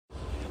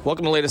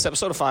Welcome to the latest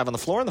episode of Five on the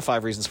Floor on the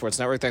Five Reasons Sports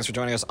Network. Thanks for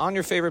joining us on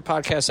your favorite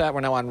podcast app.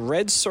 We're now on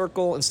Red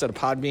Circle instead of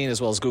Podbean, as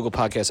well as Google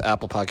Podcasts,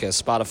 Apple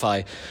Podcasts,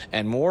 Spotify,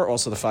 and more.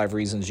 Also, the Five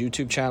Reasons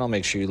YouTube channel.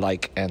 Make sure you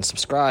like and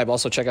subscribe.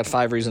 Also, check out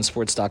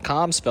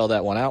fivereasonsports.com. Spell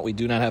that one out. We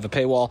do not have a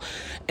paywall.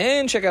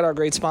 And check out our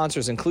great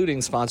sponsors,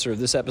 including sponsor of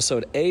this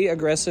episode,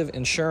 A-Aggressive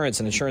Insurance,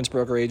 an insurance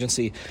broker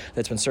agency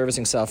that's been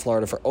servicing South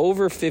Florida for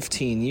over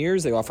 15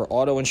 years. They offer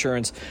auto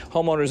insurance,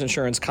 homeowners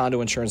insurance,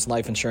 condo insurance,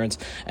 life insurance,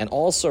 and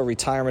also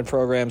retirement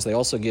programs. They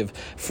also give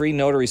free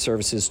notary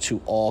services to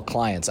all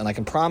clients. And I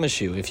can promise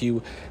you, if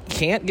you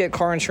can't get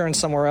car insurance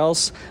somewhere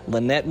else,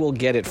 Lynette will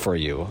get it for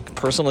you.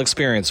 Personal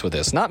experience with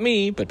this. Not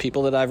me, but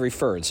people that I've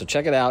referred. So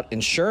check it out,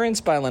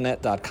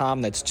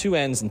 insurancebylynette.com. That's 2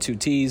 N's and 2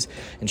 T's,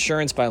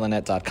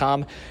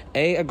 insurancebylynette.com.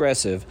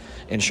 A-Aggressive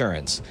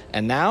Insurance.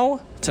 And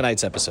now,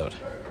 tonight's episode.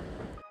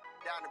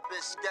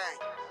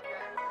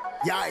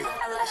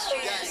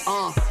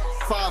 Yikes.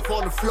 Five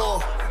on the floor,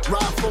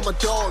 ride for my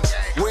dogs.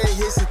 Where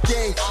here's the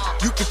thing,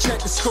 you can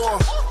check the score.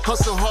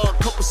 Hustle hard,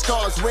 couple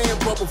scars, wearing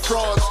bubble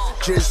frauds.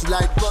 Just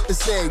like Butler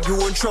said,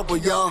 you in trouble,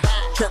 y'all.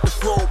 Kept the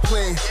flow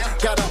playing,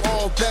 got it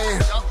all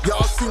banned.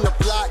 Y'all seen the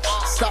block,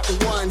 stop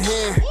with one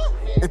hand.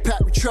 And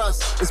Pat we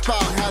trust, it's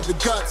power, have the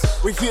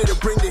guts. We're here to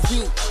bring the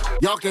heat,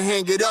 y'all can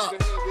hang it up.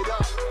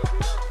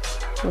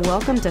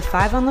 Welcome to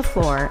Five on the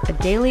Floor, a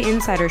daily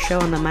insider show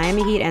on the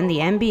Miami Heat and the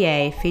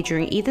NBA,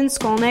 featuring Ethan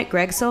Skolnick,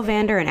 Greg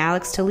Sylvander, and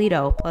Alex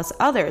Toledo, plus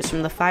others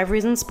from the Five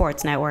Reasons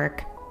Sports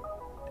Network.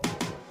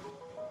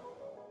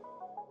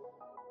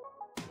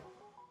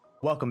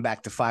 Welcome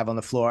back to Five on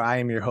the Floor. I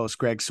am your host,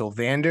 Greg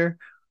Sylvander.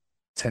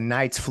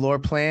 Tonight's floor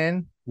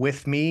plan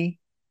with me,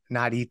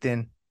 not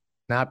Ethan,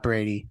 not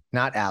Brady,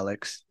 not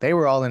Alex. They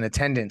were all in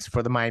attendance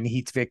for the Miami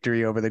Heat's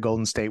victory over the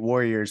Golden State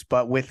Warriors,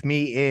 but with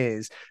me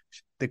is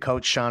the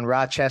coach Sean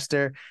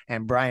Rochester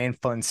and Brian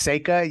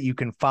Fonseca. You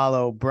can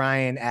follow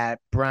Brian at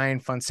Brian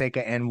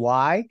Fonseca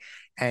NY,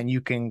 and you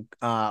can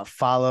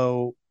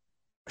follow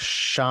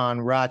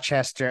Sean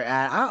Rochester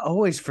at, I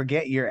always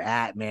forget your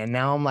at, man.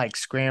 Now I'm like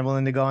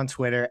scrambling to go on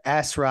Twitter,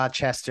 S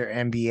Rochester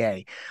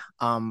NBA.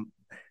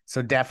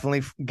 So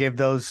definitely give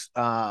those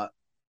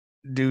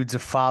dudes a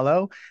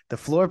follow. The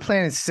floor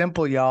plan is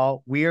simple,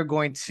 y'all. We are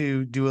going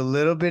to do a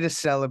little bit of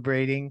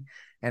celebrating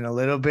and a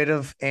little bit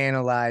of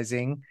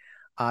analyzing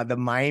the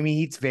Miami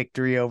Heat's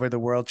victory over the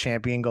world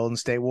champion Golden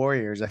State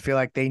Warriors. I feel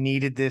like they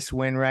needed this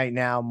win right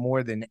now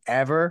more than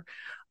ever.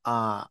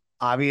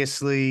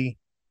 Obviously,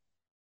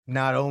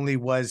 not only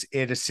was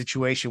it a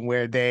situation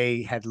where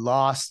they had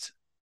lost,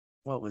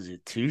 what was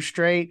it, 2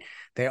 straight,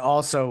 they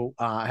also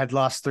had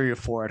lost 3 or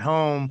 4 at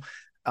home.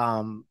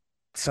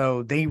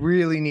 So they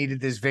really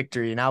needed this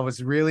victory. And I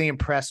was really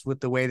impressed with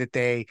the way that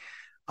they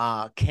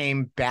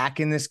came back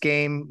in this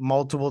game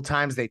multiple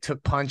times. They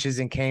took punches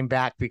and came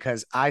back,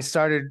 because I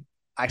started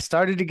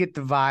to get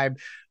the vibe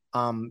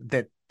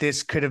that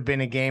this could have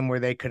been a game where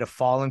they could have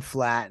fallen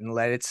flat and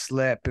let it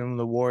slip, and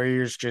the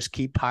Warriors just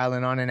keep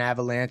piling on an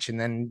avalanche. And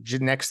then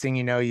next thing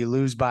you know, you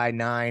lose by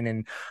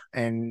 9,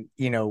 and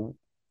you know,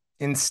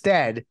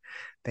 instead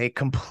they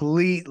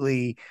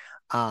completely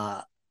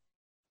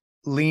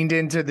leaned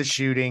into the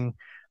shooting,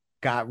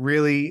 got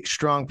really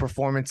strong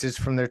performances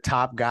from their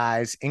top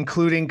guys,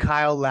 including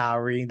Kyle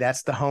Lowry.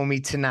 That's the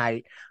homie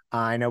tonight.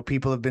 I know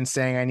people have been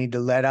saying I need to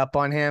let up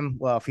on him.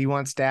 Well, if he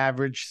wants to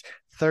average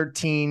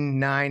 13,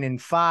 9,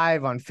 and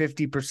 5 on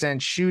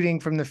 50% shooting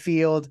from the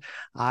field,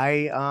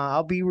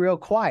 I'll be real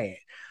quiet.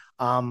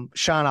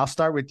 Sean, I'll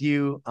start with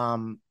you.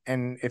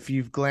 And if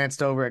you've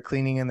glanced over at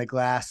cleaning the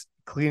glass,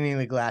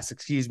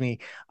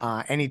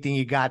 anything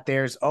you got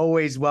there is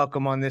always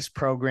welcome on this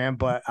program.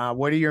 But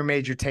what are your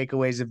major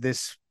takeaways of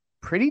this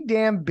pretty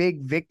damn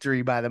big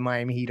victory by the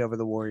Miami Heat over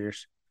the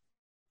Warriors?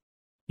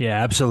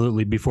 Yeah,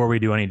 absolutely. Before we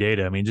do any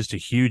data, I mean, just a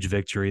huge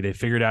victory. They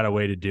figured out a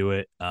way to do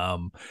it.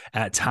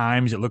 At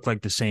times, it looked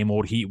like the same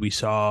old Heat we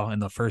saw in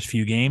the first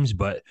few games,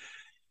 but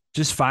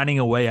just finding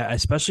a way,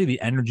 especially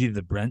the energy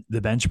that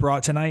the bench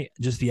brought tonight,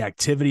 just the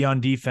activity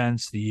on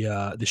defense,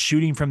 the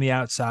shooting from the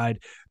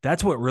outside.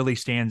 That's what really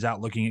stands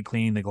out looking at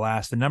cleaning the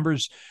glass. The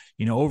numbers,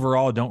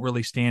 overall don't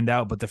really stand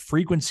out, but the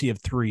frequency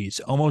of threes,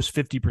 almost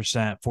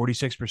 50%,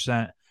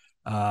 46%.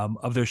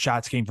 Of their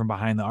shots came from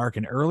behind the arc.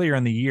 And earlier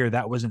in the year,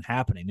 that wasn't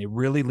happening. They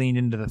really leaned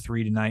into the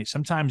 3 tonight.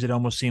 Sometimes it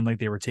almost seemed like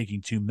they were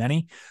taking too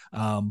many.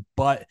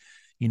 But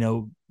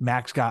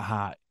Max got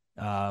hot.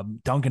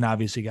 Duncan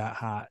obviously got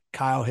hot.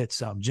 Kyle hit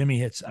some. Jimmy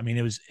hits. I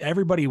mean,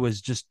 everybody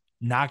was just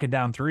knocking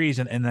down threes.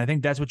 And I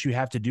think that's what you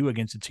have to do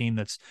against a team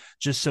that's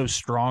just so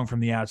strong from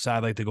the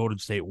outside, like the Golden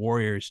State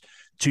Warriors.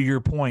 To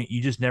your point,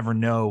 you just never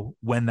know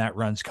when that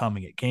run's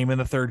coming. It came in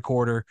the third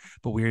quarter,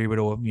 but we were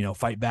able to,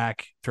 fight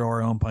back, throw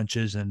our own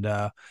punches, and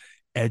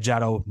edge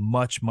out a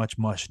much, much,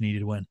 much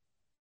needed win.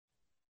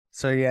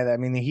 So, yeah, I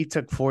mean, he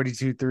took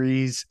 42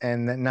 threes,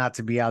 and not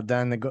to be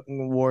outdone, the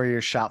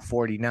Warriors shot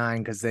 49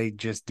 because they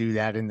just do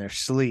that in their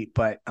sleep.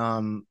 But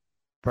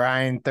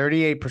Brian,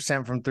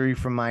 38% from 3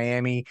 from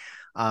Miami,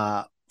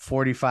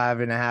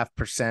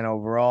 45.5%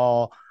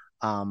 overall.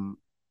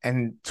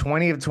 and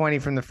 20 of 20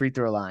 from the free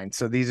throw line.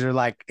 So these are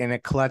like in a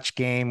clutch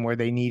game where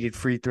they needed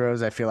free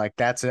throws. I feel like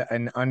that's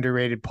an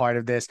underrated part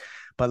of this.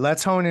 But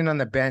let's hone in on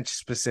the bench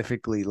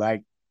specifically.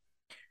 Like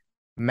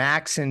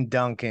Max and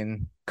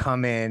Duncan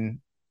come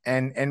in,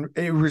 and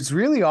it was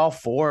really all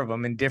four of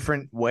them in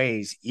different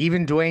ways.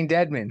 Even Dwayne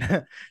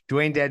Dedman,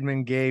 Dwayne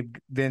Dedman, Gabe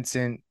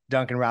Vincent,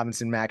 Duncan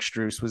Robinson, Max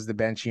Strus was the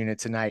bench unit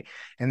tonight,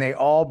 and they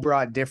all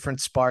brought different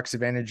sparks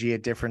of energy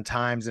at different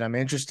times. And I'm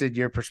interested in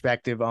your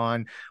perspective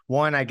on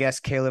one, I guess,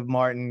 Caleb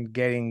Martin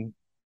getting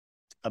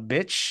a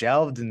bit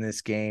shelved in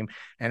this game,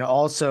 and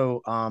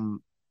also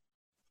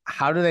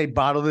how do they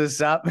bottle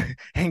this up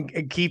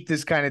and keep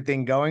this kind of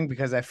thing going?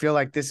 Because I feel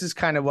like this is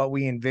kind of what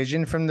we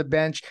envision from the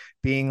bench,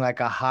 being like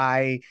a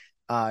high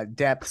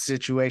depth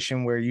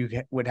situation where you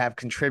would have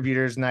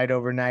contributors night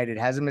over night. It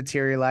hasn't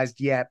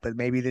materialized yet, but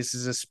maybe this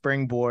is a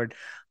springboard.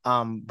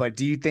 But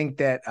do you think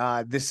that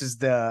this is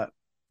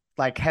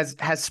has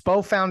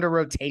Spo found a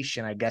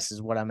rotation, I guess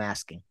is what I'm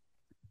asking.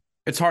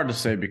 It's hard to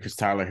say because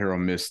Tyler Hero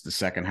missed the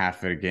second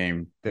half of the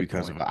game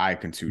because of an eye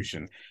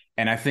contusion.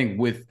 And I think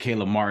with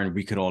Caleb Martin,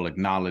 we could all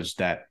acknowledge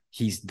that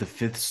he's the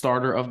fifth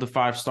starter of the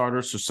five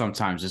starters. So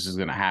sometimes this is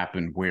going to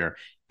happen where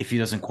if he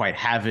doesn't quite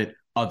have it,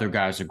 other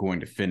guys are going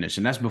to finish.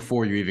 And that's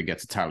before you even get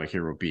to Tyler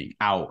Hero being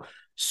out.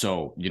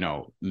 So,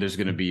 there's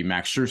going to be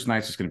Max Strus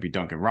nights. There's going to be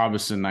Duncan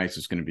Robinson nights.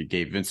 There's going to be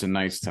Gabe Vincent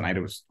nights. Tonight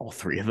it was all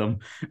three of them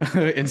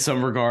in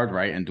some regard,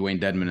 right? And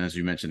Dwayne Dedman, as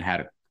you mentioned,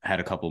 had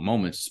a couple of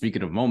moments.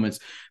 Speaking of moments,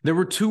 there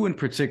were two in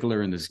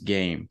particular in this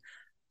game,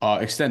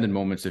 extended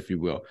moments, if you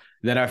will,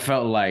 that I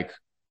felt like,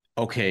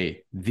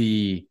 okay,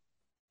 the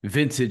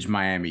vintage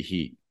Miami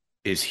Heat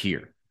is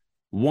here.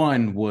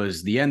 One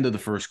was the end of the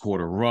first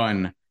quarter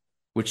run,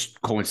 which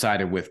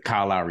coincided with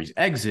Kyle Lowry's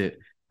exit,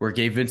 where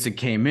Gabe Vincent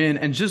came in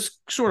and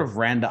just sort of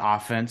ran the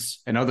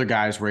offense, and other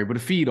guys were able to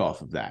feed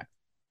off of that.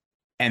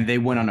 And they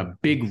went on a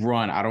big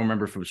run. I don't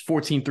remember if it was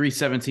 14-3,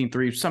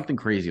 17-3, something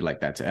crazy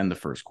like that to end the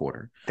first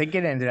quarter. I think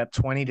it ended up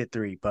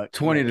 20-3, but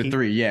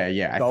 20-3.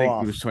 Yeah. I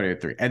think it was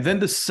 20-3. And then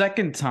the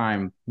second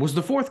time was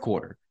the fourth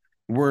quarter,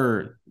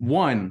 where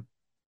one,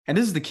 and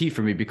this is the key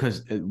for me,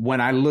 because when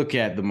I look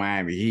at the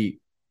Miami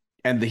Heat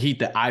and the Heat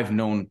that I've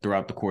known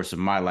throughout the course of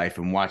my life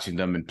and watching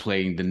them and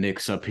playing the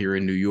Knicks up here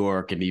in New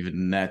York and even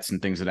the Nets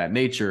and things of that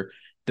nature,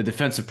 the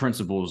defensive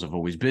principles have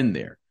always been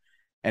there.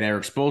 And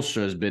Eric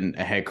Spoelstra has been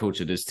a head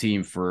coach of this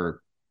team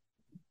for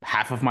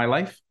half of my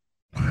life.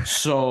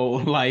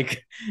 So,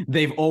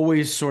 they've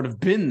always sort of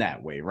been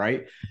that way,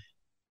 right?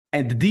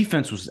 And the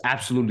defense was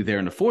absolutely there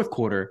in the fourth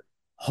quarter,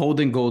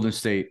 holding Golden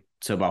State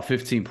to about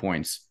 15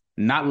 points,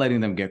 not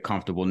letting them get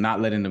comfortable,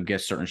 not letting them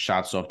get certain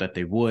shots off that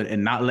they would,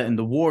 and not letting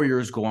the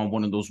Warriors go on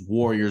one of those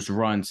Warriors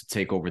runs to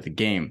take over the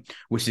game,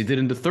 which they did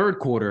in the third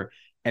quarter,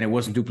 and it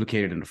wasn't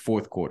duplicated in the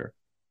fourth quarter.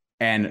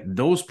 And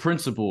those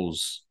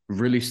principles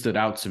really stood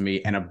out to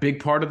me. And a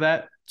big part of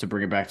that, to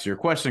bring it back to your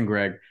question,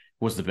 Greg,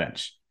 was the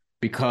bench,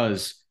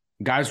 because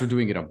guys were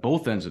doing it on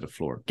both ends of the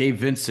floor. Gabe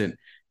Vincent,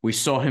 we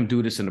saw him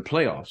do this in the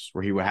playoffs,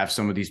 where he would have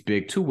some of these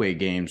big two-way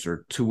games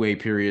or two-way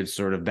periods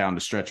sort of down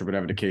the stretch or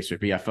whatever the case would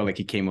be. I felt like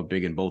he came up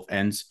big in both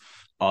ends.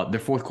 Their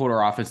fourth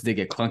quarter offense did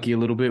get clunky a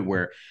little bit,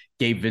 where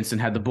Gabe Vincent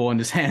had the ball in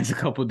his hands a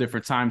couple of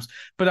different times,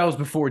 but that was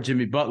before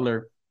Jimmy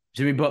Butler.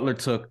 Jimmy Butler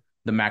took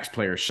the max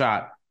player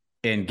shot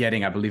in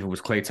getting, I believe it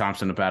was Klay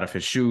Thompson up out of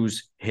his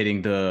shoes,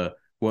 hitting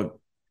what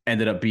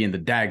ended up being the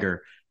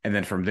dagger, and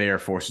then from there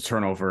forced a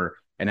turnover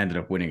and ended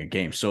up winning a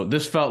game. So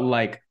this felt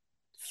like,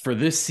 for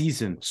this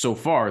season so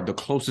far, the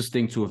closest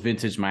thing to a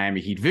vintage Miami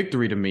Heat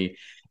victory to me.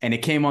 And it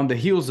came on the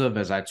heels of,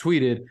 as I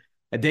tweeted,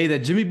 a day that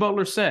Jimmy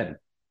Butler said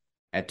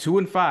at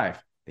 2-5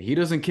 that he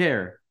doesn't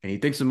care and he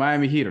thinks the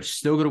Miami Heat are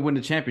still going to win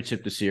the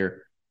championship this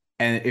year.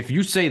 And if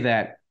you say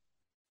that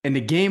in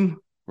the game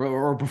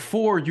or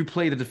before you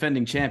play the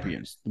defending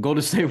champions, the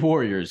Golden State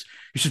Warriors,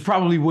 you should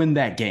probably win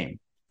that game.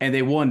 And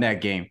they won that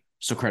game.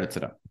 So credit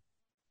to them.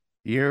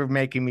 You're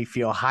making me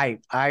feel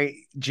hype.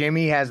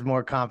 Jimmy has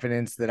more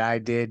confidence than I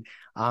did.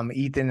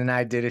 Ethan and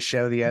I did a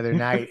show the other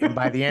night, and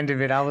by the end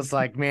of it, I was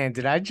like, man,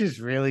 did I just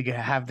really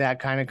have that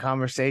kind of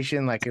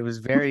conversation? Like,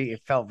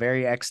 it felt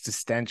very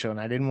existential, and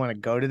I didn't want to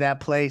go to that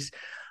place.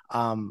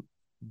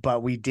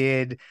 But we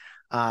did.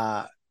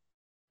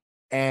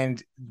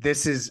 And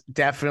this is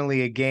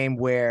definitely a game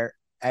where,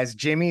 as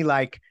Jimmy,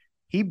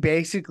 he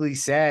basically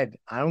said,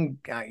 I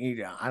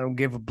don't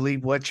give a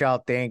bleep what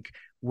y'all think.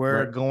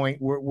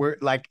 We're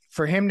like,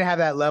 for him to have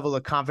that level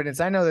of confidence.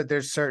 I know that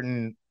there's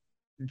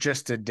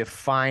just a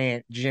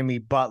defiant Jimmy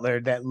Butler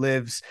that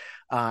lives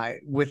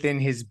within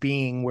his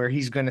being, where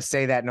he's going to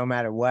say that no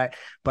matter what.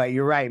 But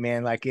you're right,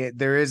 man.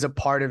 There is a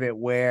part of it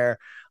where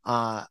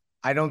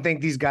I don't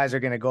think these guys are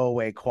going to go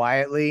away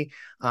quietly.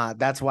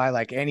 That's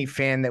why, any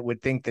fan that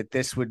would think that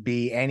this would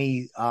be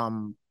any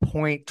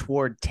point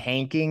toward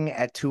tanking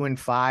at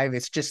 2-5,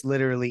 it's just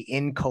literally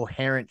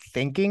incoherent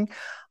thinking.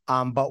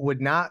 But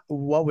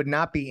what would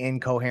not be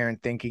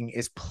incoherent thinking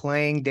is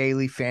playing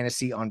daily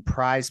fantasy on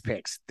Prize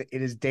Picks.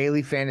 It is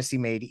daily fantasy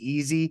made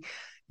easy.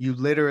 You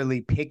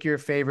literally pick your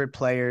favorite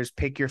players,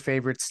 pick your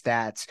favorite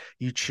stats.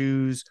 You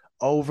choose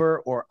over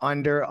or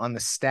under on the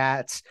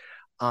stats.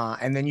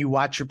 And then you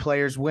watch your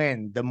players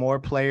win. The more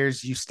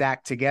players you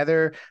stack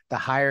together, the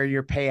higher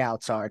your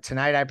payouts are.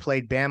 Tonight, I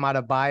played Bam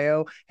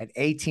Adebayo at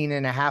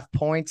 18.5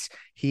 points.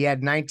 He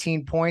had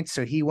 19 points,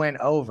 so he went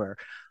over.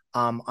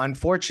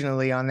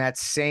 Unfortunately, on that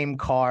same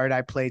card,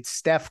 I played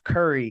Steph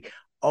Curry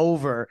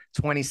over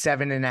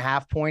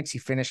 27.5 points. He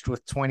finished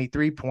with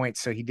 23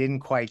 points, so he didn't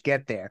quite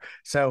get there.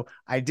 So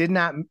I did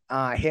not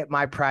hit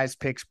my prize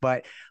picks,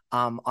 but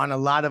on a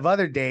lot of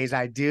other days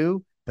I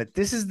do. But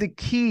this is the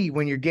key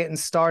when you're getting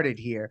started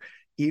here,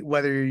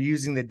 whether you're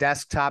using the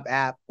desktop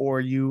app or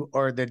you're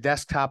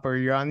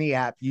on the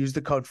app, use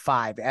the code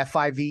 5,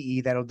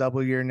 FIVE. That'll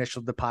double your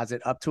initial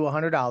deposit up to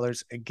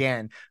 $100.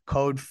 Again,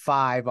 code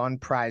 5 on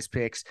Prize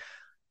Picks,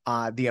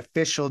 the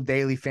official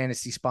daily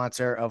fantasy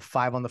sponsor of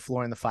 5 on the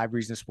Floor and the 5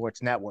 Reasons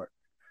Sports Network.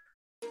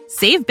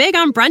 Save big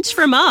on brunch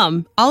for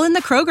mom, all in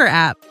the Kroger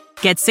app.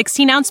 Get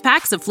 16-ounce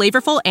packs of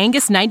flavorful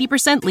Angus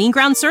 90% lean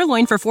ground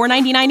sirloin for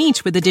 $4.99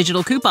 each with a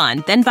digital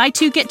coupon. Then buy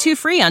 2, get 2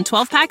 free on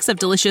 12 packs of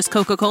delicious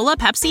Coca-Cola,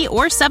 Pepsi,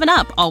 or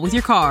 7-Up, all with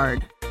your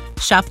card.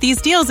 Shop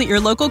these deals at your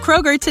local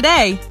Kroger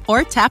today,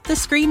 or tap the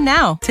screen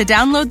now to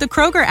download the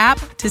Kroger app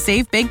to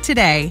save big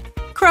today.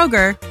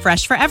 Kroger,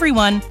 fresh for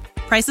everyone.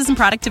 Prices and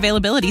product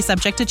availability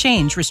subject to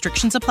change.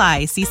 Restrictions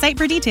apply. See site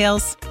for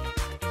details.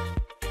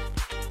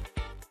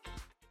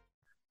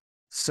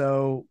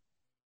 So,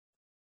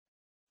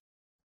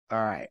 all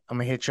right, I'm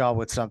going to hit y'all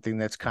with something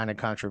that's kind of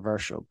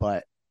controversial,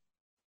 but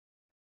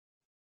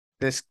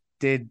this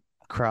did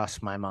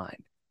cross my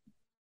mind.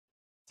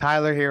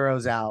 Tyler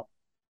Herro's out,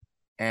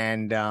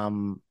 and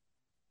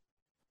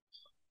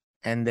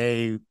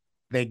they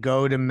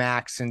go to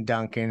Max and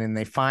Duncan, and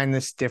they find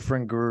this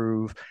different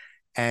groove,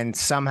 and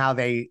somehow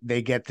they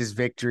get this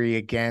victory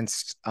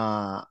against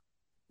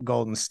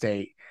Golden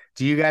State.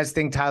 Do you guys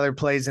think Tyler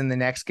plays in the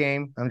next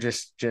game? I'm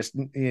just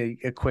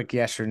a quick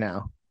yes or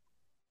no.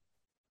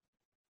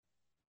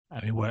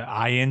 I mean, what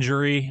eye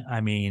injury?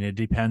 I mean, it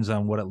depends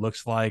on what it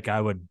looks like.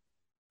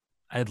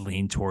 I'd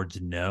lean towards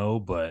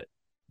no, but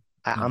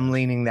I'm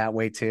leaning that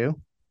way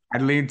too.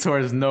 I'd lean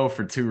towards no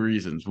for 2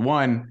 reasons.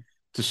 One,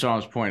 to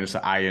Sean's point, it's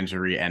an eye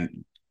injury,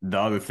 and the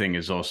other thing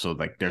is also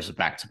like there's a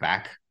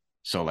back-to-back,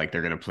 so like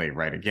they're gonna play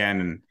right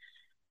again. And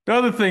the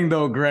other thing,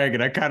 though, Greg,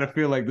 and I kind of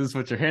feel like this is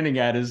what you're hinting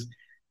at, is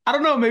I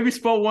don't know. Maybe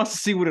Spo wants to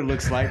see what it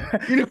looks like.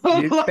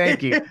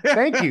 Thank you.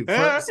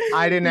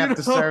 I didn't have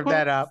to serve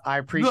that up. I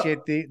appreciate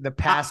the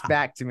pass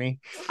back to me.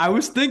 I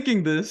was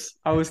thinking this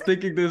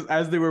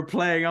as they were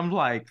playing. I'm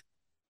like,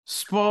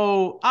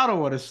 Spo, I don't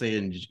want to say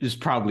is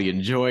probably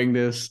enjoying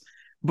this,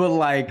 but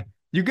like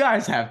you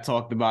guys have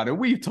talked about it.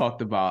 We've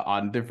talked about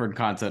on different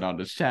content on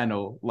this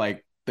channel.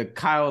 Like the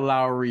Kyle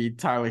Lowry,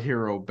 Tyler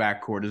Herro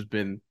backcourt has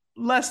been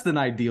less than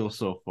ideal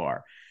so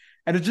far.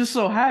 And it just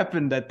so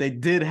happened that they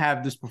did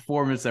have this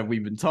performance that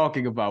we've been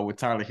talking about with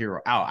Tyler Herro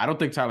out. I don't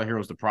think Tyler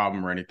Herro is the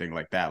problem or anything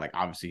like that. Like,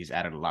 obviously, he's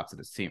added a lot to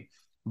this team.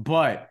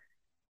 But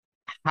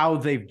how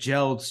they've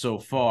gelled so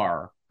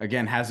far,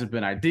 again, hasn't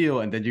been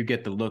ideal. And then you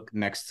get the look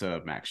next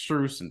to Max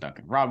Strus and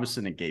Duncan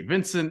Robinson and Gabe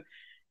Vincent.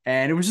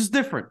 And it was just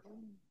different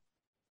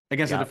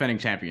against the defending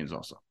champions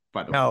also,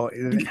 by the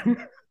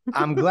way.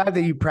 I'm glad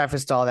that you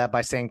prefaced all that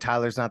by saying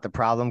Tyler's not the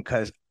problem,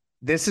 because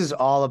this is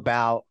all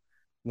about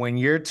when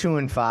you're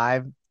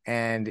 2-5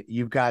 and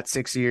you've got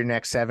 6 of your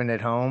next 7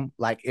 at home.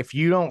 Like if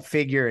you don't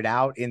figure it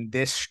out in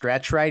this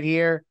stretch right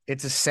here,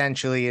 it's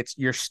essentially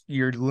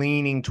you're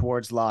leaning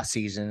towards lost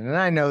season. And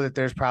I know that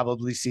there's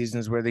probably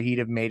seasons where the Heat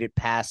have made it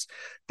past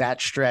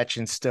that stretch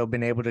and still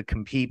been able to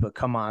compete, but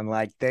come on,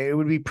 like it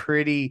would be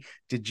pretty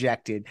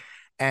dejected.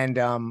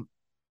 And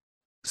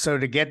so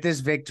to get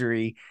this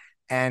victory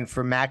and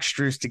for Max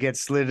Strus to get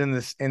slid in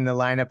the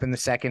lineup in the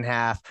second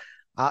half,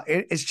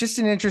 it's just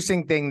an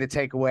interesting thing to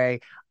take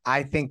away.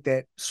 I think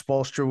that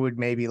Spoelstra would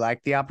maybe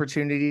like the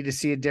opportunity to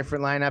see a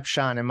different lineup.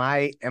 Sean, am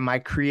I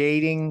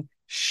creating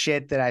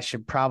shit that I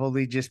should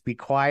probably just be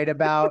quiet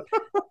about?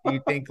 Do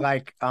you think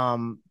like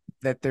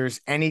that there's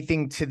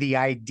anything to the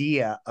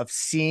idea of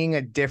seeing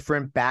a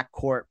different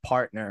backcourt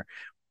partner?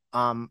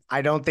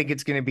 I don't think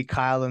it's going to be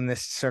Kyle in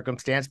this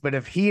circumstance, but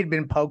if he had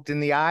been poked in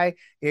the eye,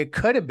 it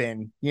could have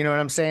been, you know what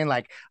I'm saying?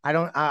 Like,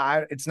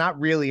 it's not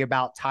really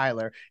about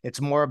Tyler.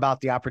 It's more about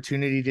the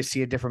opportunity to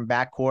see a different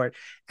backcourt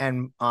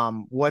and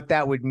what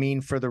that would mean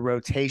for the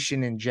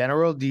rotation in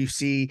general. Do you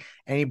see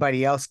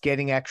anybody else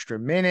getting extra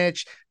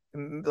minutes?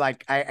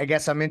 Like, I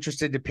guess I'm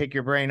interested to pick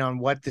your brain on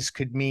what this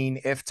could mean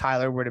if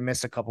Tyler were to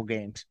miss a couple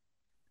games.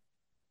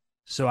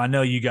 So I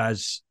know you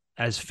guys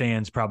as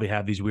fans probably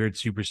have these weird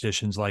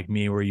superstitions like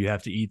me where you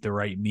have to eat the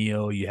right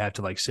meal, you have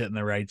to like sit in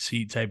the right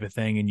seat type of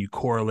thing, and you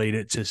correlate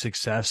it to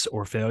success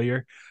or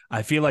failure.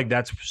 I feel like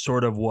that's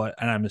sort of what,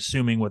 and I'm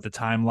assuming what the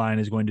timeline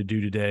is going to do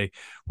today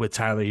with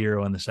Tyler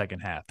Herro in the second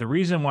half. The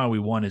reason why we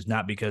won is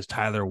not because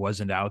Tyler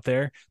wasn't out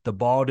there. The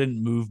ball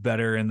didn't move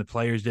better and the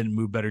players didn't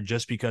move better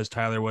just because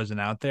Tyler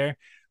wasn't out there.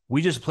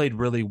 We just played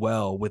really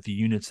well with the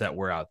units that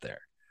were out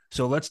there.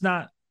 So let's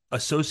not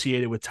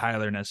associated with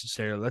Tyler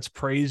necessarily. Let's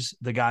praise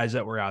the guys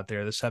that were out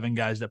there, the 7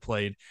 guys that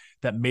played,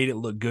 that made it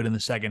look good in the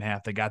second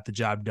half, that got the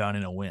job done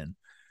in a win.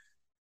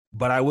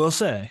 But I will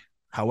say,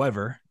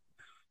 however,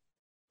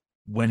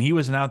 when he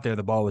wasn't out there,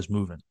 the ball was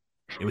moving.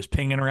 It was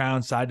pinging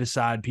around side to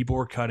side. People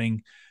were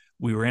cutting.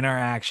 We were in our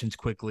actions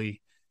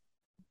quickly.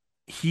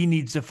 He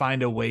needs to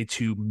find a way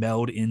to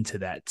meld into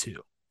that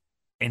too.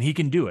 And he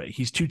can do it.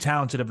 He's too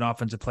talented of an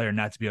offensive player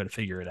not to be able to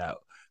figure it out.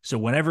 So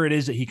whenever it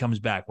is that he comes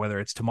back, whether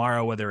it's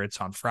tomorrow, whether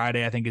it's on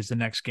Friday, I think is the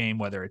next game,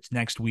 whether it's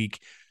next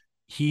week,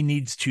 he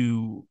needs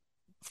to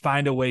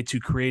find a way to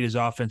create his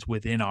offense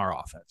within our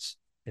offense,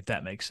 if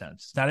that makes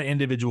sense. It's not an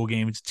individual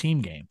game. It's a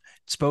team game.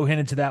 Spo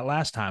hinted to that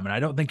last time, and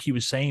I don't think he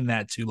was saying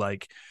that to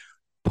like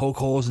poke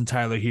holes in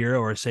Tyler Herro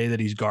or say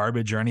that he's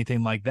garbage or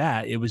anything like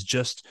that. It was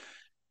just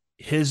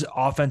his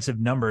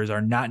offensive numbers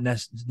are not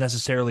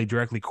necessarily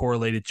directly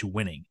correlated to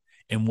winning.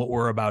 And what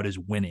we're about is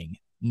winning,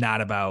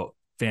 not about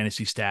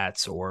fantasy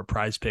stats or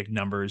prize pick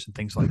numbers and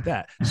things like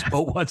that.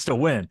 Spo wants to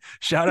win.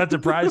 Shout out to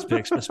prize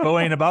picks, but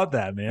Spo ain't about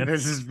that, man.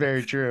 This is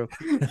very true.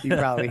 He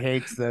probably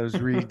hates those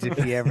reads if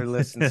he ever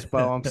listens,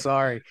 Spo. I'm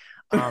sorry.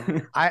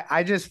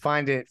 I just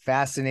find it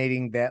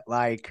fascinating that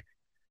like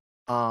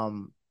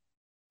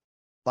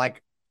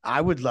I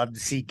would love to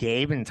see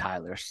Gabe and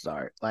Tyler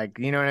start. Like,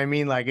 you know what I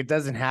mean? Like, it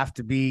doesn't have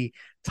to be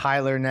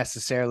Tyler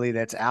necessarily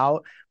that's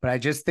out, but I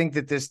just think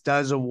that this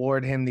does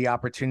award him the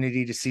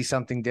opportunity to see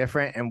something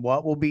different. And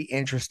what will be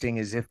interesting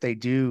is if they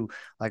do,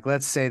 like,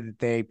 let's say that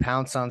they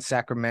pounce on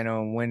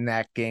Sacramento and win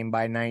that game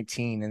by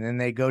 19, and then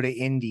they go to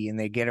Indy and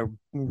they get a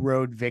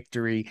road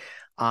victory.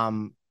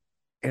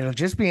 It'll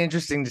just be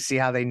interesting to see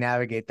how they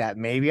navigate that.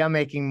 Maybe I'm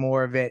making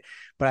more of it,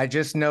 but I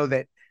just know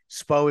that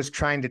Spo is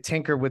trying to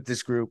tinker with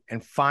this group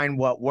and find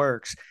what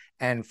works.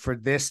 And for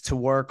this to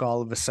work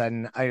all of a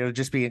sudden, it'll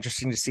just be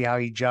interesting to see how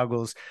he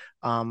juggles.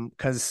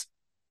 Because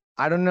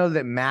I don't know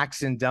that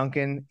Max and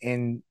Duncan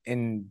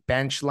in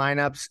bench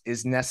lineups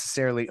is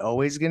necessarily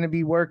always going to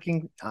be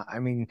working. I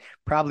mean,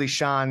 probably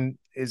Sean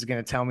is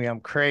going to tell me I'm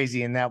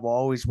crazy and that will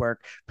always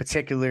work,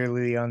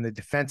 particularly on the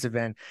defensive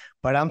end.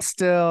 But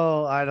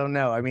I don't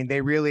know. I mean,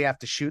 they really have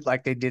to shoot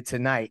like they did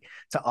tonight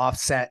to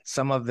offset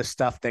some of the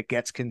stuff that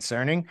gets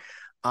concerning.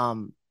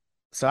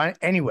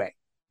 Anyway,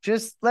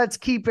 just let's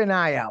keep an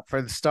eye out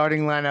for the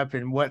starting lineup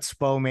and what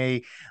Spo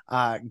may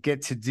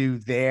get to do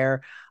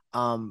there.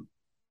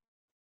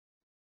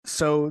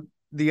 So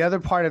the other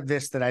part of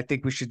this that I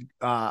think we should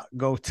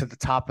go to the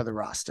top of the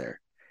roster,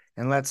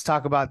 and let's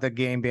talk about the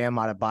game Bam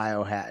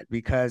Adebayo had,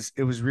 because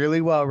it was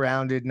really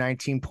well-rounded,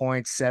 19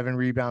 points, 7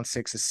 rebounds,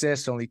 6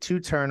 assists, only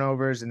 2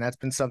 turnovers, and that's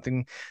been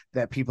something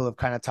that people have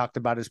kind of talked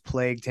about has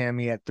plagued him.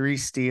 He had 3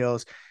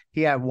 steals.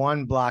 He had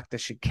 1 block that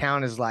should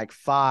count as like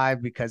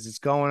 5 because it's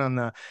going on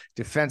the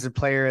Defensive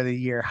Player of the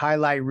Year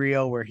highlight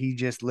reel where he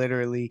just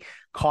literally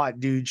caught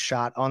dude's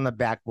shot on the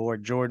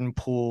backboard, Jordan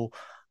Poole.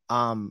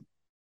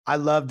 I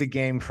love the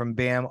game from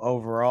Bam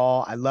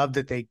overall. I love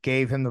that they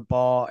gave him the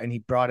ball and he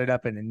brought it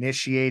up and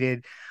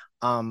initiated.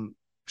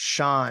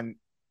 Sean,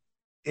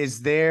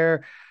 is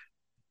there,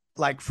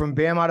 like, from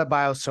Bam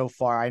Adebayo so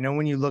far, I know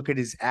when you look at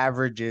his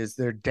averages,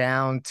 they're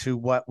down to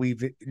what we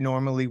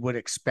normally would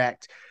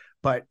expect,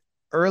 but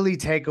early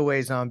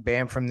takeaways on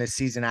Bam from this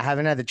season, I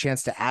haven't had the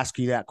chance to ask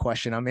you that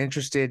question. I'm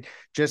interested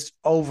just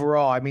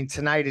overall. I mean,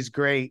 tonight is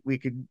great. We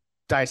could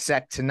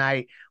dissect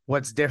tonight,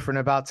 what's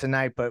different about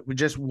tonight, but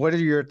just what are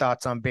your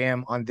thoughts on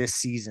Bam on this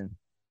season?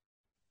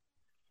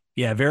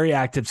 Yeah, very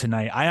active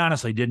tonight. I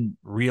honestly didn't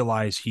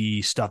realize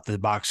he stuffed the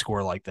box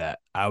score like that.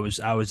 I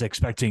was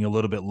expecting a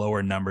little bit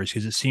lower numbers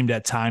because it seemed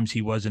at times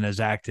he wasn't as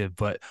active,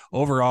 but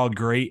overall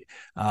great.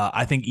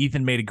 I think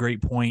Ethan made a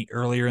great point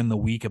earlier in the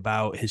week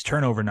about his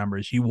turnover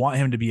numbers. You want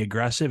him to be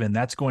aggressive, and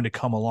that's going to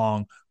come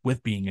along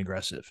with being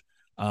aggressive.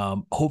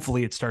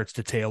 Hopefully it starts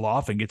to tail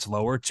off and gets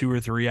lower. 2 or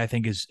 3, I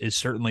think is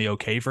certainly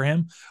okay for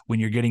him. When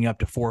you're getting up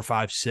to 4,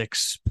 5,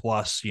 6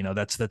 plus,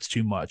 that's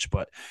too much,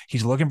 but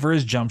he's looking for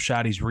his jump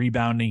shot. He's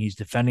rebounding. He's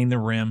defending the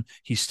rim.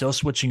 He's still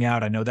switching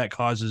out. I know that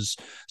causes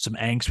some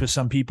angst with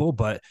some people,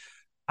 but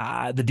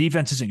the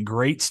defense isn't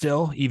great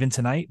still, even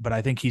tonight, but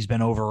I think he's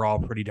been overall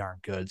pretty darn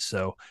good.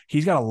 So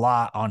he's got a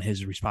lot on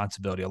his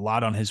responsibility, a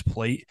lot on his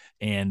plate.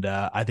 And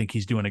I think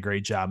he's doing a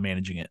great job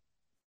managing it.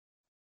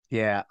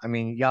 Yeah, I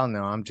mean, y'all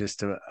know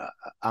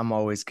I'm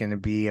always going to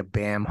be a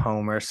Bam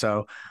homer.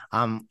 So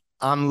I'm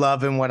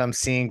loving what I'm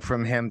seeing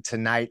from him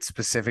tonight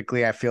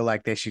specifically. I feel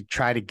like they should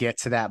try to get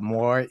to that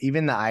more.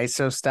 Even the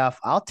ISO stuff,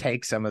 I'll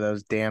take some of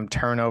those damn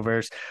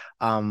turnovers.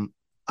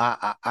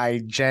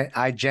 I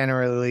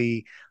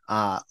generally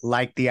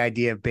like the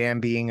idea of Bam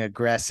being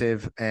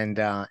aggressive,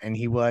 and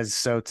he was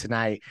so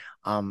tonight.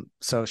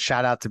 So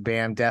shout out to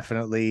Bam,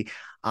 definitely.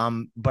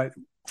 But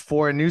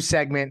for a new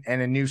segment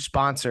and a new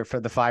sponsor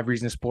for the 5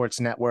 Reasons Sports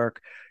Network,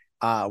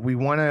 we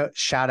want to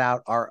shout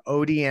out our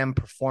ODM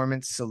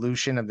performance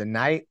solution of the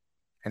night.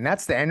 And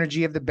that's the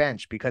energy of the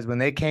bench, because when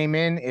they came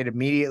in, it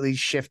immediately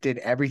shifted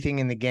everything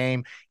in the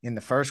game in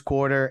the first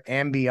quarter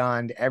and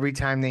beyond. Every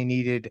time they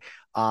needed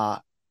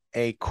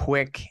a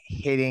quick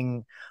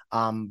hitting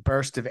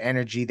burst of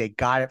energy. They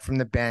got it from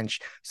the bench.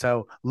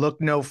 So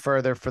look no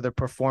further for the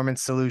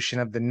performance solution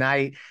of the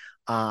night.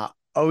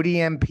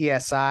 ODM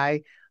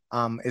PSI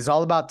is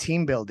all about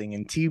team building,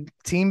 and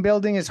team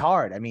building is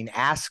hard. I mean,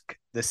 ask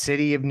the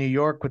city of New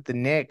York with the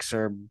Knicks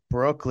or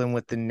Brooklyn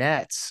with the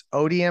Nets.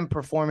 ODM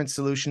Performance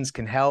Solutions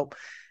can help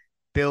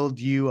build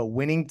you a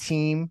winning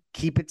team,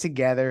 keep it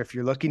together. If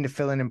you're looking to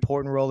fill an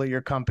important role at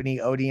your company,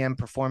 ODM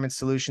Performance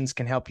Solutions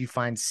can help you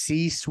find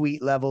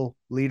C-suite level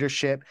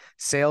leadership,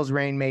 sales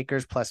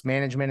rainmakers, plus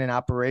management and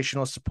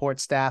operational support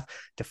staff.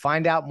 To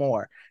find out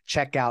more,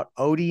 check out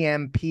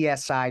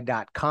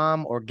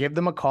odmpsi.com or give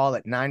them a call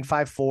at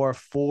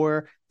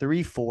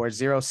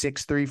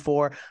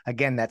 954-434-0634.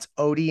 Again, that's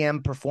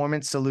ODM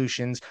Performance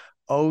Solutions,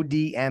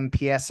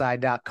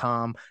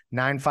 odmpsi.com,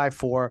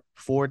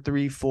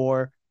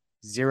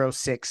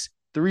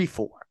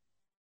 954-434-0634.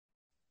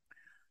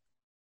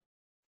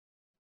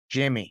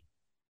 Jimmy,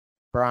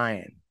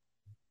 Brian,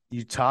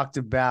 you talked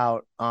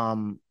about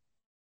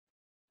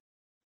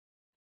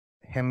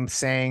him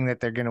saying that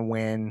they're going to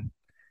win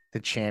the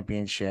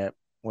championship,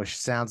 which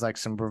sounds like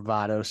some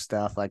bravado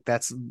stuff. Like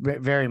that's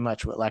very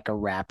much what like a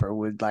rapper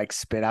would like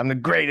spit. I'm the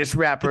greatest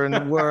rapper in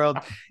the world.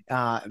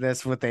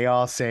 That's what they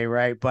all say,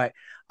 right? But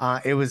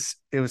it was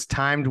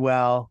timed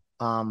well.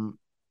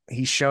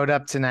 He showed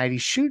up tonight.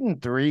 He's shooting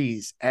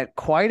threes at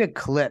quite a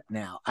clip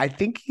now. I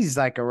think he's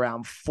like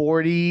around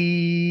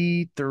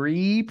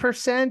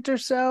 43% or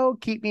so.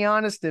 Keep me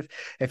honest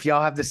if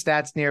y'all have the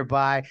stats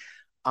nearby.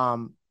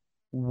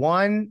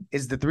 One,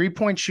 is the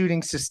 3-point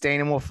shooting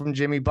sustainable from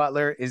Jimmy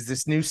Butler? Is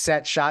this new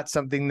set shot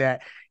something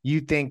that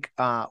you think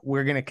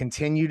we're going to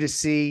continue to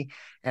see?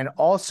 And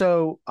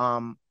also,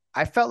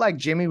 I felt like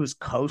Jimmy was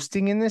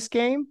coasting in this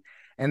game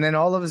and then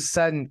all of a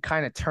sudden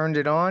kind of turned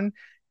it on.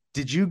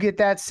 Did you get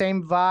that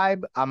same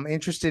vibe? I'm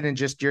interested in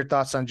just your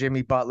thoughts on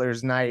Jimmy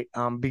Butler's night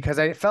because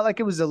I felt like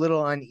it was a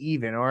little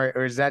uneven,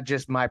 or is that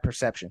just my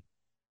perception?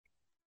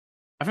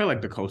 I feel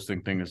like the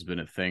coasting thing has been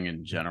a thing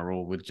in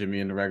general with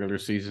Jimmy in the regular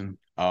season.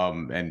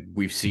 And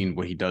we've seen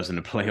what he does in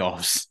the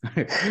playoffs.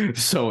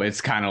 So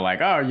it's kind of like,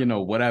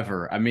 oh,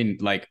 whatever. I mean,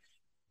 like,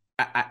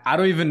 I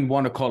don't even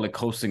want to call it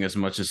coasting as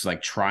much as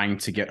like trying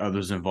to get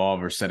others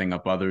involved or setting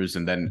up others.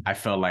 And then I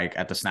felt like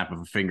at the snap of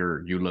a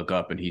finger, you look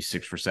up and he's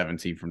 6 for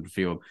 17 from the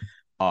field.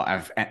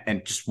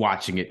 And just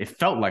watching it, it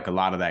felt like a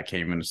lot of that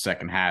came in the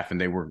second half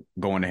and they were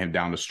going to him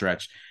down the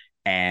stretch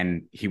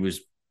and he was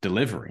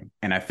delivering.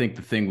 And I think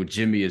the thing with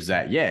Jimmy is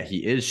that, yeah,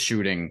 he is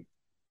shooting,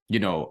 he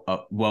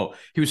was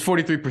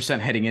 43%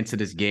 heading into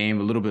this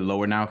game, a little bit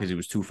lower now because he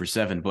was 2 for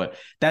 7, but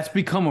that's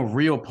become a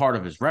real part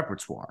of his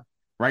repertoire.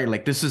 Right?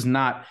 Like this is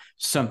not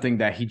something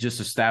that he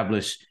just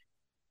established,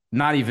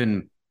 not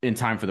even in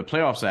time for the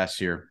playoffs last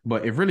year,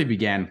 but it really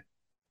began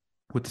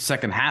with the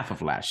second half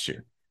of last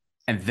year.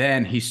 And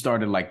then he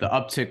started like the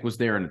uptick was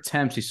there in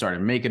attempts. He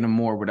started making them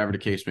more, whatever the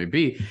case may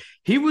be.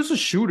 He was a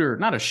shooter,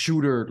 not a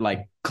shooter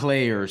like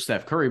Clay or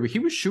Steph Curry, but he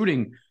was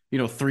shooting,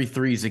 3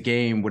 threes a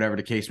game, whatever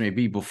the case may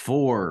be,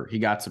 before he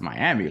got to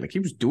Miami. Like he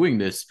was doing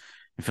this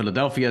in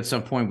Philadelphia at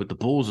some point with the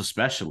Bulls,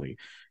 especially.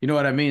 You know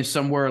what I mean?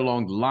 Somewhere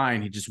along the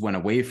line, he just went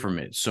away from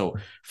it. So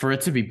for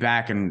it to be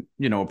back and,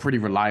 a pretty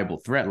reliable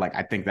threat, like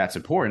I think that's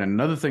important. And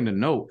another thing to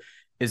note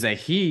is that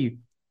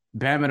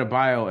Bam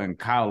Adebayo and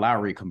Kyle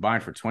Lowry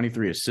combined for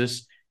 23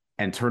 assists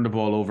and turned the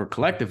ball over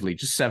collectively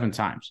just 7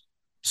 times.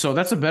 So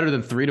that's a better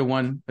than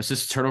 3-to-1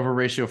 assist turnover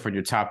ratio for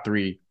your top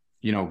 3,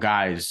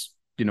 guys,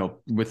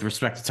 with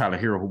respect to Tyler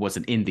Hero, who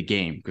wasn't in the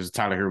game, because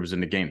Tyler Hero was in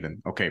the game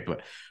then. Okay.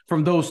 But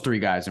from those 3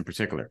 guys in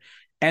particular.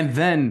 And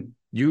then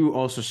you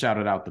also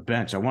shouted out the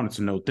bench. I wanted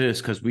to note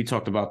this because we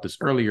talked about this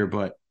earlier,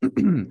 but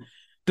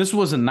this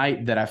was a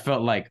night that I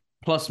felt like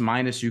plus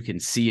minus you can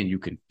see and you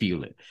can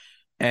feel it.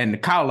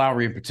 And Kyle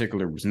Lowry in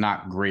particular was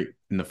not great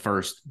in the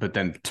first, but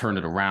then turned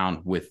it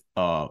around with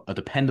a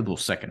dependable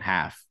second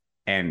half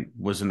and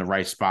was in the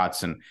right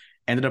spots and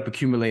ended up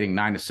accumulating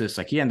 9 assists.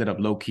 Like he ended up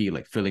low key,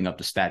 like filling up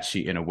the stat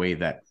sheet in a way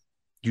that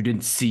you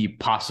didn't see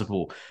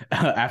possible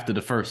after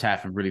the first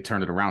half and really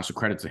turned it around. So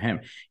credit to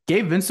him.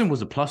 Gabe Vincent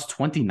was a plus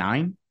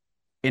 29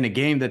 in a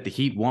game that the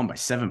Heat won by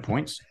 7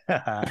 points.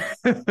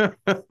 And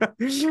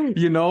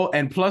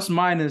plus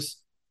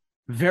minus,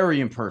 very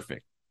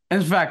imperfect.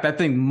 In fact, I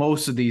think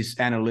most of these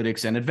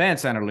analytics and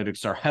advanced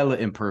analytics are hella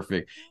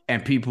imperfect,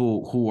 and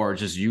people who are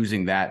just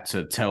using that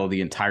to tell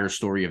the entire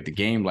story of the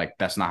game, like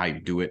that's not how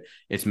you do it.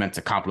 It's meant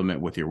to complement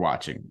what you're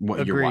watching,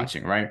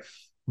 right?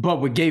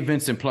 But with Gabe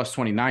Vincent plus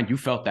 29, you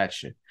felt that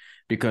shit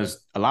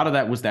because a lot of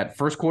that was that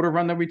first quarter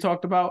run that we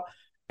talked about.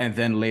 And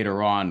then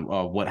later on,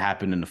 what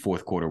happened in the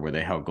fourth quarter where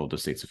they held Golden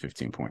State to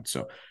 15 points.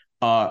 So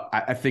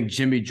I think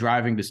Jimmy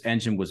driving this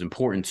engine was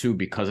important too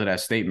because of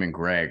that statement,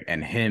 Greg,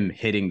 and him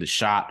hitting the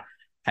shot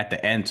at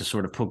the end to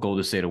sort of put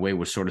Golden State away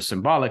was sort of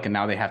symbolic. And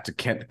now they have to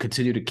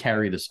continue to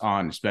carry this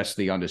on,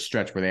 especially on this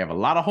stretch where they have a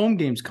lot of home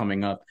games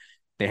coming up.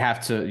 They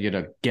have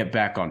to, get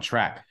back on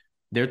track.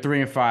 They're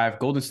 3-5.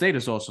 Golden State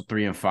is also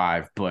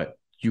 3-5, but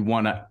you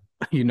want to,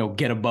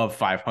 get above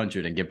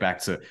 500 and get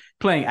back to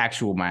playing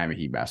actual Miami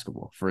Heat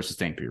basketball for a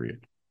sustained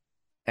period.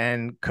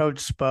 And Coach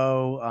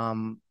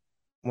Spo,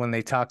 when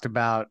they talked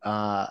about,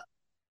 I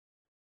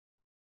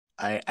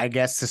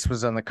guess this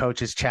was on the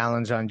coach's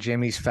challenge on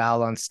Jimmy's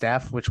foul on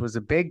Steph, which was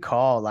a big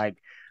call,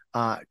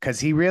 because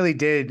he really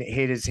did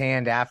hit his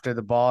hand after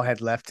the ball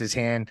had left his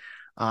hand.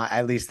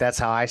 At least that's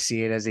how I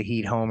see it as a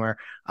Heat homer.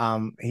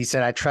 He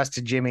said, I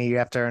trusted Jimmy. You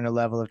have to earn a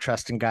level of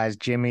trust in guys.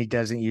 Jimmy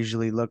doesn't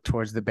usually look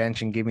towards the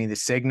bench and give me the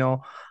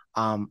signal.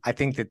 I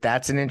think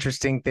that's an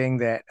interesting thing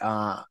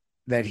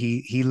that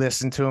he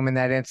listened to him in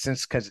that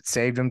instance because it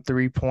saved him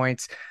 3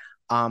 points.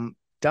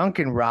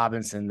 Duncan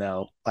Robinson,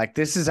 though,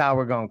 this is how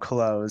we're going to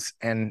close.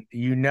 And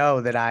you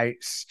know that I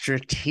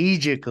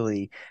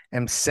strategically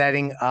am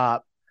setting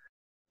up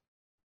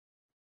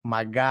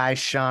my guy,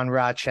 Sean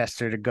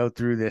Rochester, to go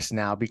through this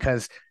now,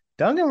 because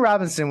Duncan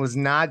Robinson was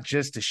not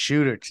just a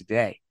shooter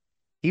today.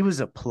 He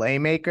was a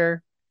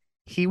playmaker.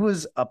 He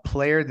was a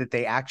player that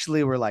they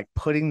actually were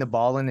putting the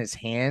ball in his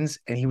hands,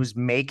 and he was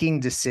making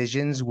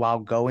decisions while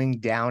going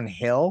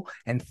downhill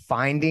and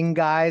finding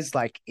guys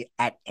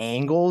at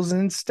angles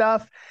and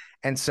stuff.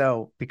 And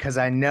so, because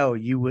I know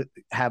you would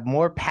have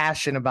more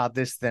passion about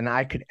this than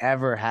I could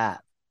ever have,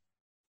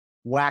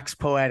 wax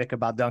poetic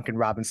about Duncan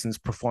Robinson's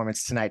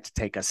performance tonight to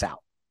take us out.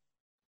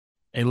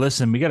 Hey,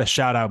 listen, we got to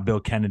shout out Bill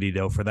Kennedy,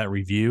 though, for that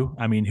review.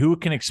 I mean, who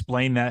can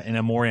explain that in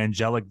a more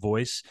angelic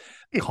voice,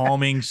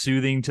 calming,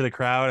 soothing to the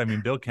crowd? I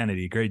mean, Bill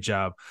Kennedy, great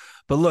job.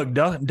 But look,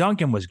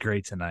 Duncan was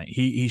great tonight.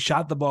 He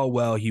shot the ball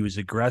well. He was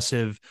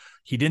aggressive.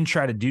 He didn't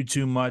try to do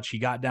too much. He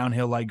got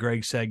downhill, like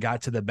Greg said,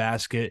 got to the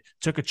basket,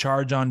 took a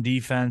charge on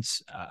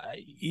defense.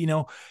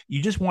 You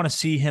just want to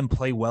see him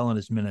play well in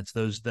his minutes.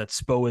 That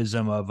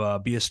Spoism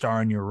of be a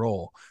star in your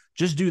role.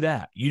 Just do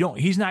that.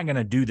 He's not going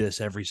to do this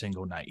every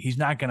single night. He's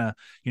not going to,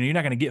 you're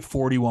not going to get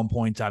 41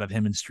 points out of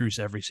him and Strus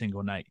every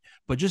single night,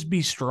 but just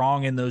be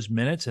strong in those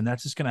minutes. And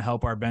that's just going to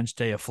help our bench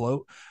stay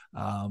afloat.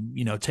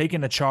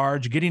 Taking a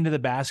charge, getting to the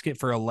basket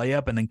for a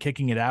layup and then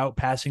kicking it out,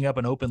 passing up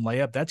an open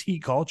layup. That's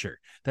Heat culture.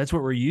 That's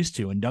what we're used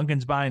to. And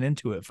Duncan's buying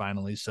into it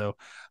finally. So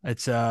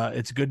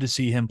it's good to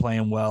see him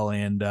playing well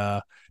and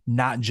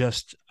not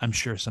just, I'm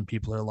sure some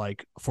people are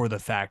for the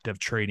fact of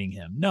trading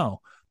him.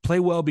 No. Play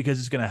well because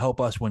it's going to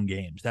help us win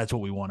games. That's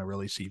what we want to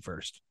really see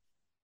first.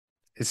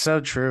 It's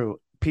so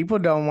true. People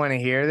don't want to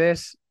hear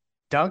this.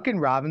 Duncan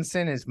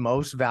Robinson is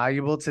most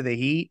valuable to the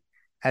Heat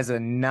as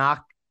a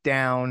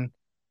knockdown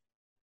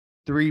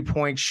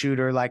 3-point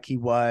shooter like he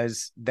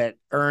was that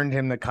earned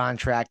him the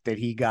contract that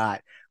he got.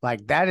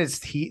 That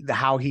is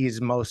how he is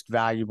most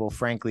valuable,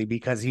 frankly,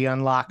 because he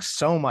unlocks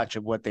so much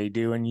of what they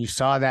do. And you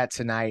saw that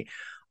tonight.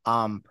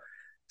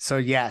 So,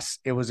 yes,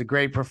 it was a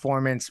great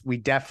performance. We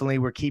definitely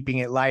were keeping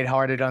it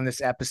lighthearted on this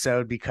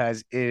episode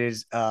because it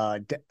is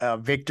a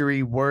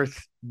victory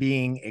worth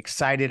being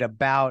excited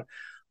about.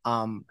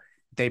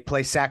 They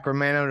play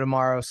Sacramento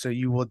tomorrow, so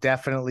you will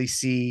definitely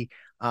see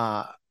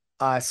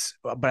us.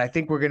 But I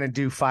think we're going to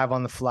do 5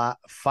 on the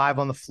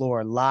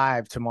floor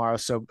live tomorrow.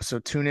 So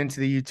tune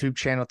into the YouTube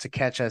channel to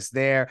catch us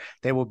there.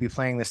 They will be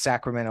playing the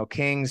Sacramento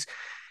Kings.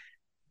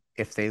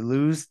 If they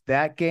lose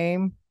that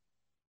game,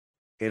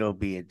 it'll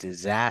be a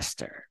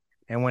disaster.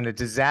 And when a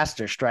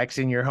disaster strikes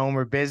in your home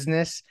or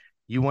business,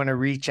 you want to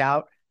reach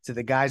out to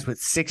the guys with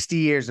 60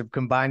 years of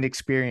combined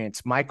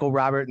experience. Michael,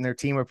 Robert, and their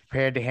team are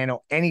prepared to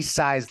handle any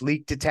size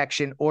leak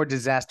detection or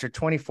disaster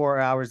 24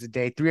 hours a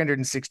day,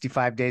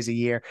 365 days a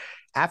year.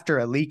 After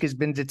a leak has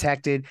been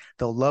detected,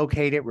 they'll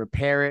locate it,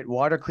 repair it.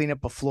 Water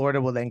Cleanup of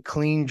Florida will then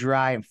clean,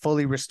 dry, and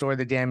fully restore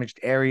the damaged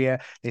area.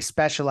 They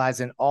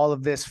specialize in all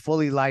of this,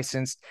 fully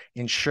licensed,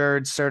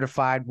 insured,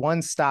 certified,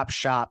 one-stop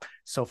shop.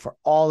 So for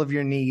all of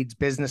your needs,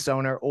 business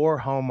owner or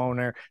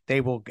homeowner,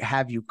 they will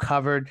have you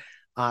covered.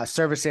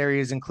 Service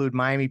areas include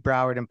Miami,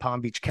 Broward, and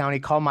Palm Beach County.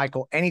 Call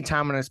Michael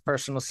anytime on his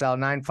personal cell,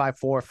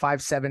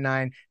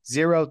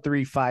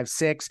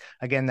 954-579-0356.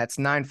 Again, that's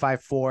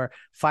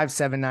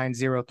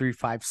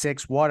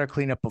 954-579-0356. Water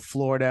Cleanup of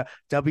Florida,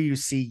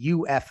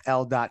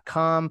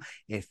 WCUFL.com.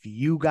 If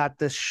you got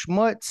the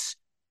schmutz,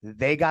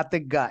 they got the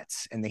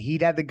guts, and the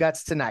Heat had the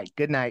guts tonight.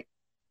 Good night.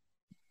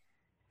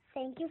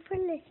 Thank you for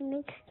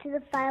listening to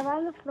the 5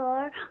 on the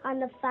Floor on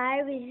the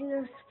 5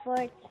 Reasons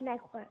Sports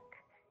Network.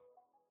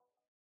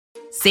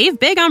 Save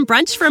big on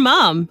brunch for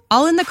mom,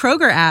 all in the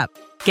Kroger app.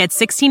 Get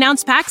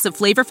 16-ounce packs of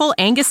flavorful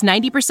Angus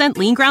 90%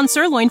 lean ground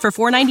sirloin for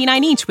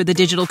 $4.99 each with a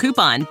digital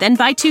coupon. Then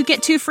buy 2,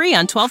 get 2 free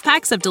on 12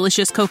 packs of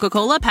delicious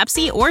Coca-Cola,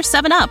 Pepsi, or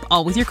 7-Up,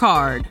 all with your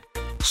card.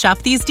 Shop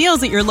these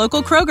deals at your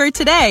local Kroger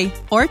today,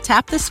 or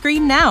tap the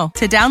screen now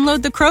to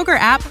download the Kroger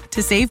app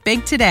to save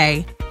big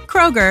today.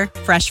 Kroger,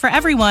 fresh for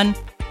everyone.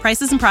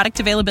 Prices and product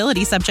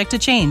availability subject to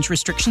change.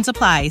 Restrictions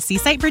apply. See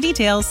site for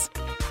details.